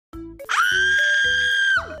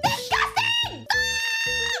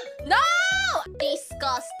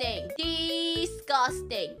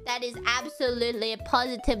disgusting. That is absolutely,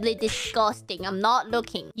 positively disgusting. I'm not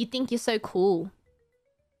looking. You think you're so cool.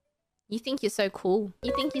 You think you're so cool.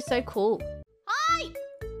 You think you're so cool. Hi!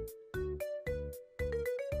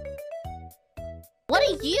 What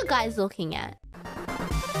are you guys looking at?